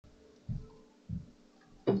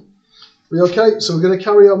We okay? So we're going to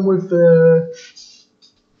carry on with the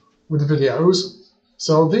videos.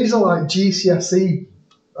 So these are like GCSE,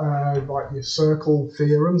 like your circle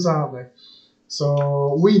theorems, aren't they?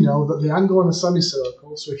 So we know that the angle on a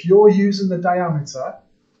semicircle, so if you're using the diameter,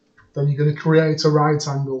 then you're going to create a right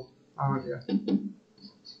angle, aren't you?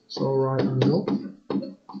 So right angle.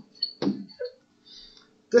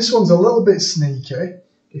 This one's a little bit sneaky.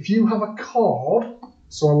 If you have a chord,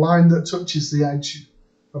 so a line that touches the edge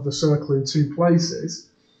of the circle in two places,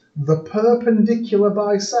 the perpendicular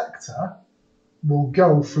bisector will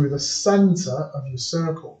go through the centre of your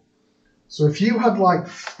circle. So if you had like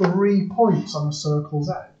 3 points on a circle's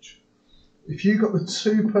edge, if you got the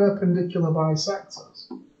two perpendicular bisectors,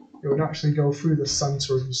 it would actually go through the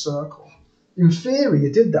centre of your circle. In theory,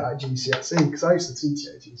 you did that at GCSE, because I used to teach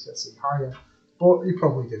it at GCSE higher, but you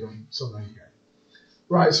probably didn't, so there you go.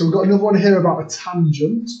 Right, so we've got another one here about a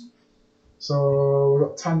tangent. So we've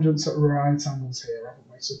got tangents at right angles here, haven't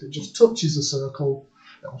we? So if it just touches the circle,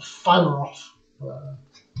 it'll fire off.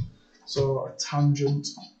 So a tangent.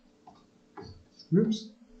 Oops.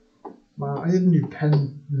 I need a new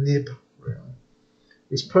pen nib, really.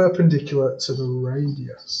 It's perpendicular to the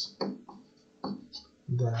radius.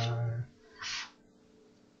 There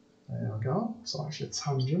we go. So that's your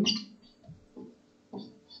tangent.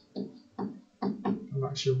 And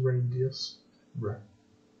that's your radius. Right.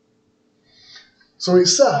 So it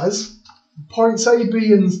says points A,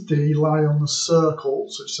 B, and D lie on the circle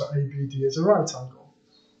such that ABD is a right angle.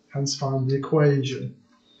 Hence find the equation.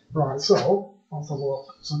 Right, so let's have a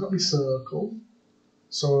look. So I've got my circle.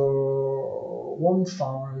 So 1,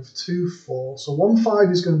 5, 2, 4. So 1, 5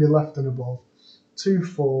 is going to be left and above. 2,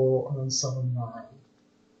 4, and then 7, 9.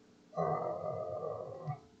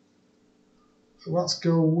 So let's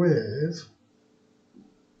go with.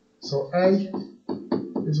 So A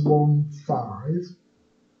is 1, 5.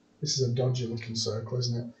 This is a dodgy looking circle,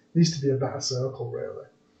 isn't it? It needs to be a better circle, really.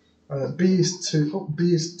 B is 2. Oh,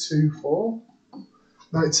 B is 2, 4.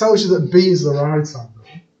 Now it tells you that B is the right angle.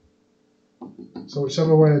 So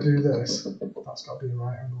whichever way I do this, that's got to be a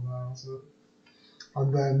right angle there, hasn't it?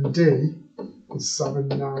 And then D is 7,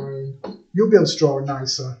 9. You'll be able to draw a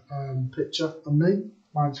nicer picture than me.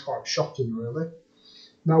 Mine's quite shocking, really.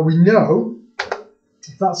 Now we know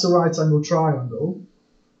if that's a right angle triangle,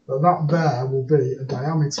 that there will be a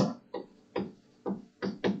diameter.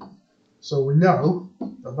 So we know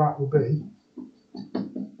that will be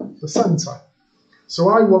the centre. So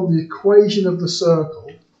I want the equation of the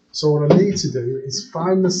circle. So what I need to do is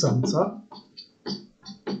find the centre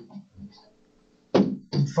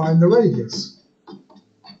and find the radius.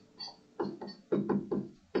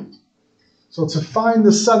 So to find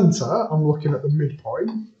the centre, I'm looking at the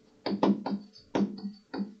midpoint.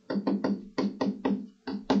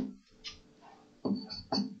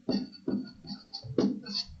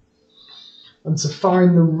 And to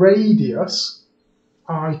find the radius,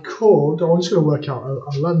 I'm just going to work out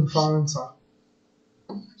a length, aren't I?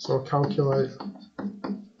 So I'll calculate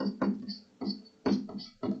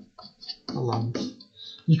a length.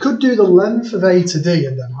 You could do the length of A to D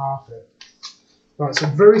and then half it. Right, so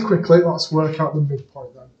very quickly, let's work out the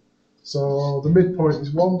midpoint then. So the midpoint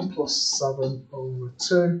is 1 plus 7 over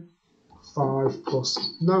 2, 5 plus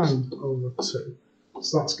 9 over 2.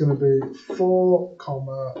 So that's going to be 4,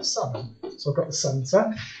 7. So I've got the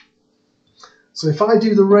centre. So if I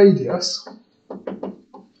do the radius,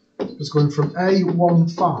 it's going from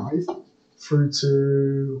A15 through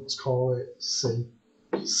to, let's call it C.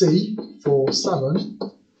 C for 7.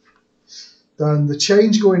 Then the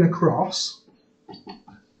change going across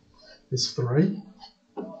is 3.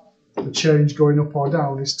 The change going up or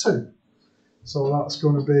down is 2. So that's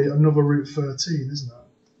going to be another root 13, isn't it?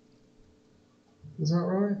 Is that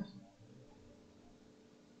right?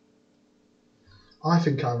 I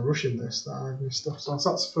think I'm rushing this, that angry stuff. So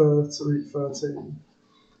that's for root 13.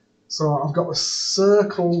 So I've got the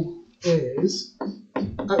circle is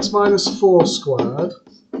x minus 4 squared,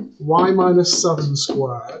 y minus 7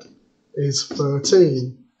 squared is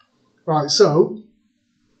 13. Right, so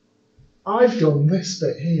I've done this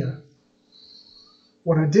bit here.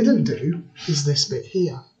 What I didn't do is this bit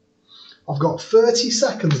here. I've got 30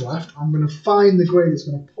 seconds left. I'm going to find the gradients.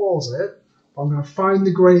 I'm going to pause it. I'm going to find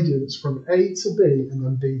the gradients from A to B and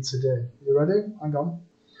then B to D. You ready? Hang on.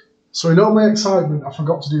 So in all my excitement, I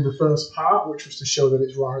forgot to do the first part, which was to show that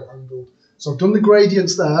it's right angled. So I've done the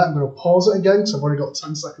gradients there. I'm going to pause it again because I've only got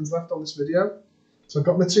 10 seconds left on this video. So I've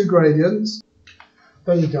got my two gradients.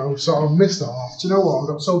 There you go. So I've missed it off. Do you know what? I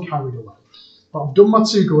got so carried away. But I've done my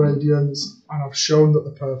two gradients and I've shown that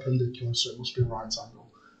they're perpendicular, so it must be right angle.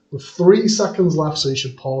 With 3 seconds left, so you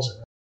should pause it.